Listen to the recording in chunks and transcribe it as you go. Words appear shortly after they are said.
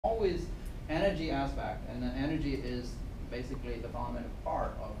always energy aspect, and the energy is basically the fundamental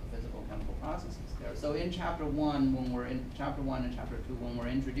part of the physical chemical processes there. So in chapter 1, when we're in chapter 1 and chapter 2, when we're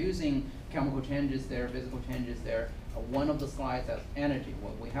introducing chemical changes there, physical changes there, one of the slides has energy.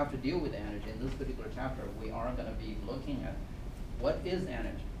 Well, we have to deal with energy. In this particular chapter, we are going to be looking at what is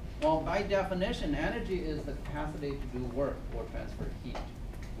energy. Well, by definition, energy is the capacity to do work or transfer heat.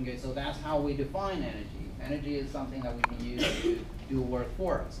 Okay, so that's how we define energy. Energy is something that we can use to do work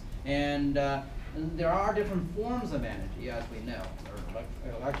for us. And there are different forms of energy, as we know.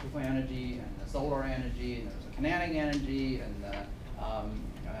 There's electrical energy, and the solar energy, and there's a kinetic energy, and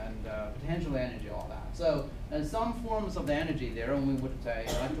potential energy, all that. So, some forms of energy there, and we would say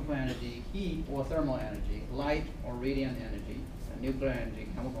electrical energy, heat or thermal energy, light or radiant energy, nuclear energy,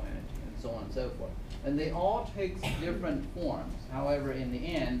 chemical energy, and so on and so forth. And they all take different forms. However, in the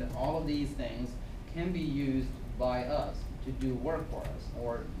end, all of these things can be used by us to do work for us,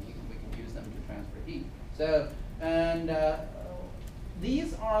 or we can use them to transfer heat. So, and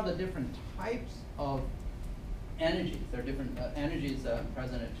these are the different types of energies. There are different energies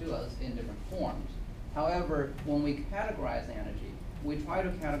presented to us in different forms. However, when we categorize energy, we try to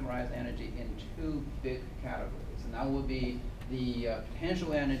categorize energy in two big categories, and that would be the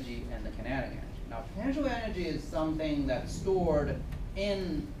potential energy and the kinetic energy. Now, potential energy is something that's stored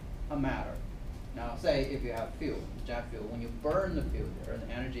in a matter. Now, say if you have fuel, jet fuel, when you burn the fuel there,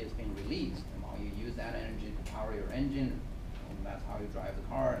 the energy is being released, and while you use that energy to power your engine, and that's how you drive the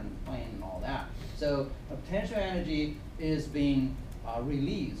car and the plane and all that. So, potential energy is being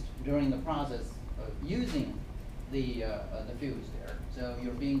released during the process of using the fuels there. So,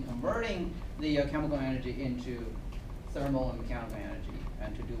 you're converting the chemical energy into thermal and mechanical energy,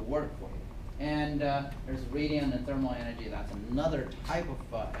 and to do work for you. And there's radiant and thermal energy. That's another type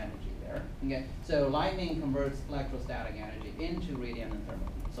of energy there. Okay, so lightning converts electrostatic energy into radiant and thermal.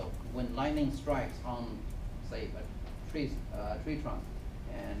 So when lightning strikes on, say, a tree trunk,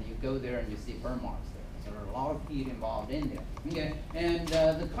 and you go there and you see burn marks there, so there's a lot of heat involved in there. Okay, and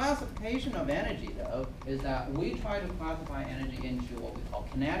the classification of energy, though, is that we try to classify energy into what we call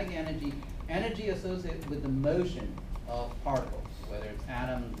kinetic energy, energy associated with the motion of particles, whether it's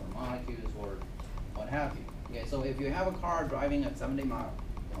atoms or molecules or what have you. Okay, so if you have a car driving at 70 miles,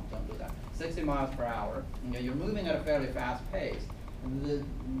 don't do that, 60 miles per hour, you're moving at a fairly fast pace.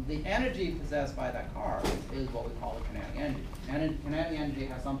 The energy possessed by that car is what we call the kinetic energy. And kinetic energy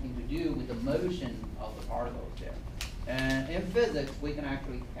has something to do with the motion of the particles there. And in physics, we can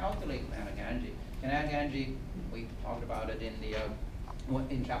actually calculate kinetic energy. Kinetic energy, we talked about it in the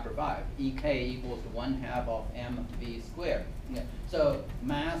in chapter 5, EK equals to 1/2 of mv squared. Okay. So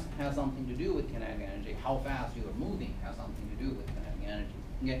mass has something to do with kinetic energy. How fast you are moving has something to do with kinetic energy.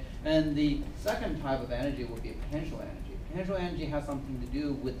 Okay. And the second type of energy would be potential energy. Potential energy has something to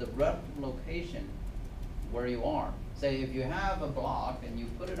do with the relative location where you are. Say if you have a block and you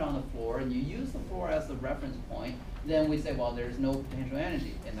put it on the floor and you use the floor as the reference point, then we say, well, there's no potential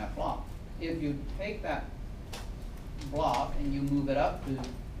energy in that block. If you take that block and you move it up to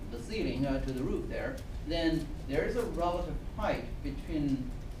the ceiling, to the roof there, then there is a relative height between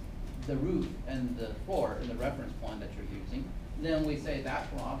the roof and the floor in the reference point that you're using. Then we say that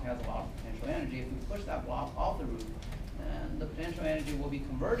block has a lot of potential energy. If we push that block off the roof, and the potential energy will be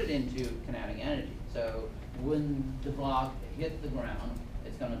converted into kinetic energy. So when the block hits the ground,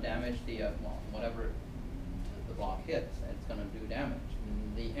 it's going to damage the, whatever the block hits, it's going to do damage.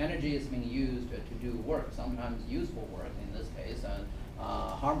 The energy is being used to do work, sometimes useful work, in this case,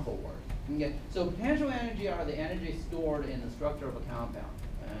 harmful work. Okay. So potential energy are the energy stored in the structure of a compound.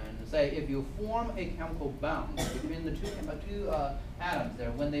 And say if you form a chemical bond between the two atoms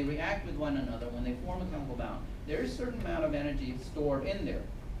there, when they react with one another, when they form a chemical bond, there is a certain amount of energy stored in there.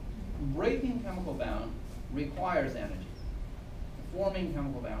 Breaking chemical bond requires energy. Forming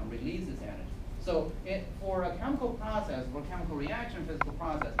chemical bond releases energy. So for a chemical process, for a chemical reaction, physical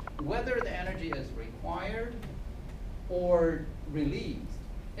process, whether the energy is required or released,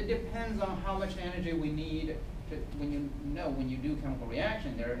 it depends on how much energy we need to, when you do chemical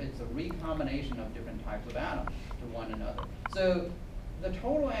reaction there, it's a recombination of different types of atoms to one another. So the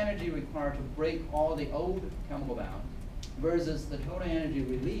total energy required to break all the old chemical bonds versus the total energy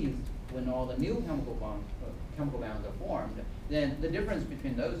released when all the new chemical bonds are formed, then the difference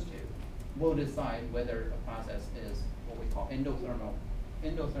between those two will decide whether a process is what we call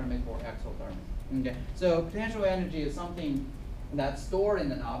endothermic or exothermic. Okay. So potential energy is something that's stored in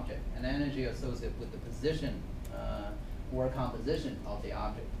an object, an energy associated with the position or composition of the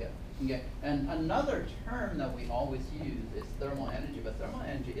object. Yeah. Okay. And another term that we always use is thermal energy, but thermal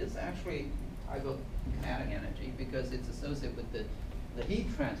energy is actually a type of kinetic energy because it's associated with the the heat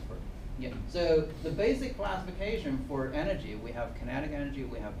transfer. Yeah. So the basic classification for energy, we have kinetic energy,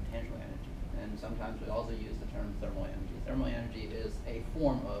 we have potential energy, and sometimes we also use the term thermal energy. Thermal energy is a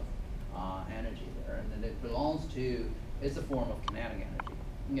form of energy there, and it belongs to, it's a form of kinetic energy.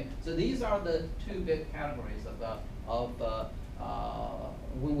 Okay. So these are the two big categories of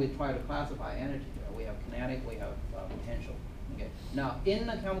when we try to classify energy. We have kinetic, we have potential. Okay. Now, in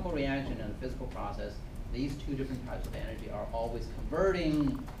a chemical reaction and a physical process, these two different types of energy are always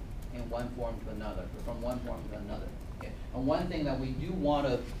converting in one form to another, or from one form to another. Okay. And one thing that we do want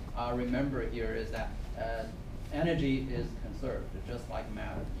to remember here is that energy is conserved, just like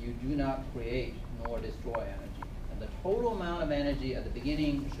matter. You do not create nor destroy energy. And the total amount of energy at the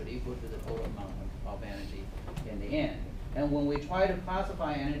beginning should equal to the total amount of energy in the end. And when we try to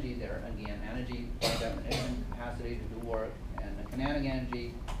classify energy there, again, energy by definition, capacity to do work, and the kinetic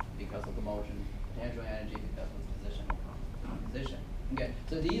energy because of the motion, potential energy because of the position of composition. Okay,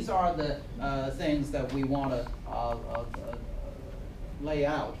 so these are the things that we want to lay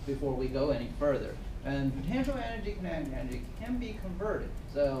out before we go any further. And potential energy, kinetic energy can be converted.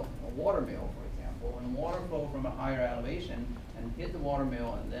 So a water mill, for example, when water flow from a higher elevation and hit the water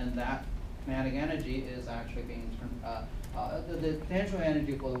mill, and then that kinetic energy is actually being the potential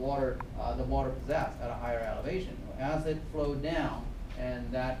energy for the water possessed at a higher elevation. As it flowed down,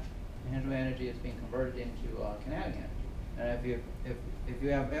 and that potential energy is being converted into kinetic energy. And if you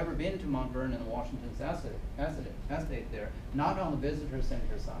have ever been to Mount Vernon and Washington Estate there, not on the visitor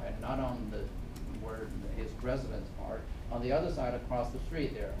center side, not on the where his residence are, on the other side across the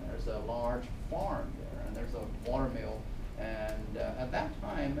street there's a large farm there, and there's a water mill, and at that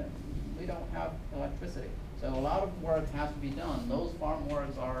time we don't have electricity. So a lot of work has to be done. Those farm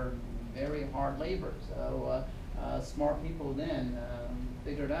works are very hard labor. So smart people then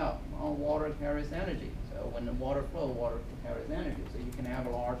figured out, well, water carries energy. So when the water flows, water carries energy. So you can have a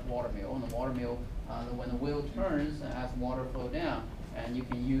large water mill, and the water mill, when the wheel turns, has water flow down, and you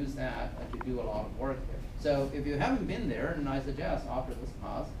can use that to do a lot of work there. So if you haven't been there, and I suggest after this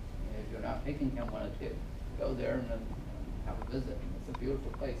class, if you're not taking Chem 102, go there and have a visit. It's a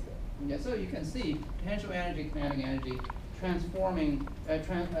beautiful place there. Yeah, so you can see potential energy, kinetic energy, transforming,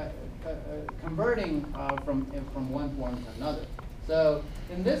 converting from one form to another. So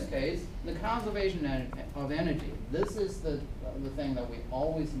in this case, the conservation of energy, this is the thing that we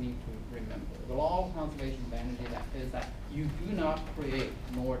always need to remember. The law of conservation of energy is that you do not create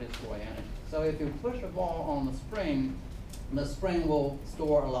nor destroy energy. So if you push a ball on the spring will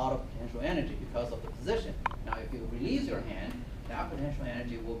store a lot of potential energy because of the position. Now if you release your hand, that potential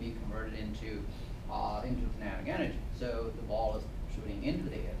energy will be converted into kinetic energy. So the ball is shooting into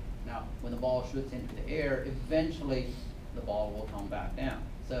the air. Now, when the ball shoots into the air, eventually the ball will come back down.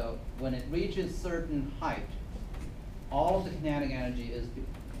 So when it reaches certain height, all of the kinetic energy is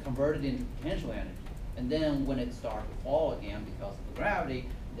converted into potential energy. And then when it starts to fall again because of the gravity,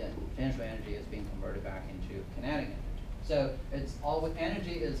 then potential energy is being converted back into kinetic energy. So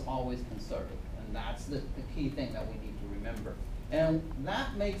energy is always conserved, and that's the key thing that we need to remember. And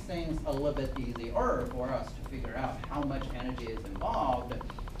that makes things a little bit easier for us to figure out how much energy is involved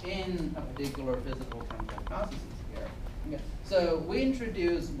in a particular physical chemical processes here. Okay. So we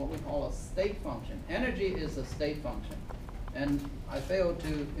introduce what we call a state function. Energy is a state function. And I failed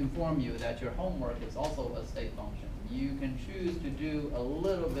to inform you that your homework is also a state function. You can choose to do a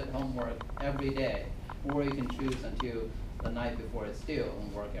little bit homework every day, or you can choose until the night before it's due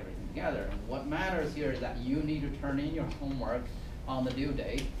and work everything together. And what matters here is that you need to turn in your homework on the due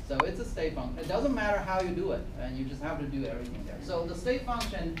date. So it's a state function. It doesn't matter how you do it, and you just have to do everything there. So the state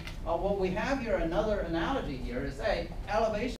function, what we have here, another analogy here is, say, elevation.